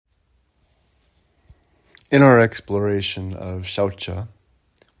In our exploration of Shaucha,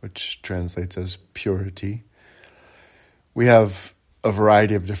 which translates as purity, we have a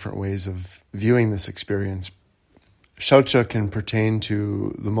variety of different ways of viewing this experience. Shaucha can pertain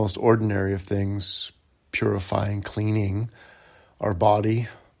to the most ordinary of things, purifying, cleaning our body,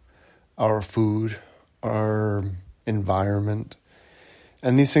 our food, our environment.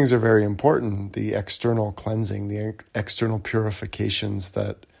 And these things are very important, the external cleansing, the external purifications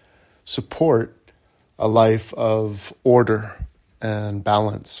that support a life of order and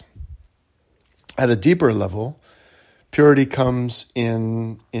balance. At a deeper level, purity comes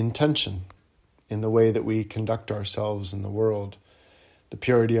in intention, in the way that we conduct ourselves in the world, the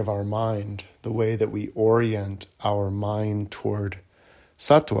purity of our mind, the way that we orient our mind toward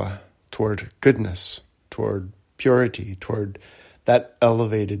sattva, toward goodness, toward purity, toward that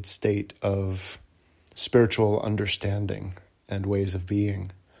elevated state of spiritual understanding and ways of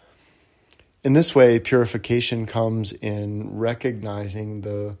being. In this way, purification comes in recognizing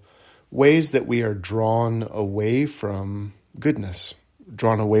the ways that we are drawn away from goodness,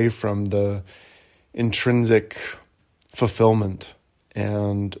 drawn away from the intrinsic fulfillment,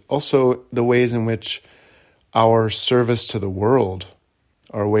 and also the ways in which our service to the world,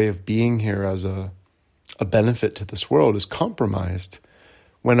 our way of being here as a benefit to this world, is compromised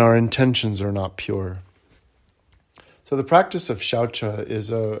when our intentions are not pure. So the practice of Shaucha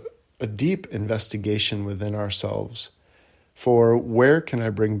is a deep investigation within ourselves for where can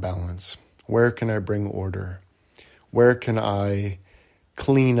I bring balance? Where can I bring order? Where can I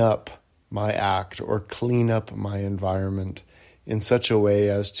clean up my act or clean up my environment in such a way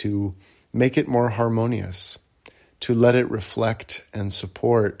as to make it more harmonious, to let it reflect and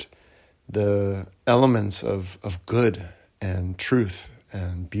support the elements of good and truth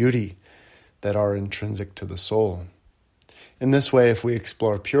and beauty that are intrinsic to the soul. In this way, if we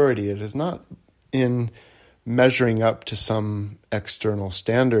explore purity, it is not in measuring up to some external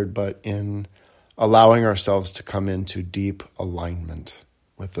standard, but in allowing ourselves to come into deep alignment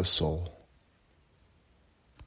with the soul.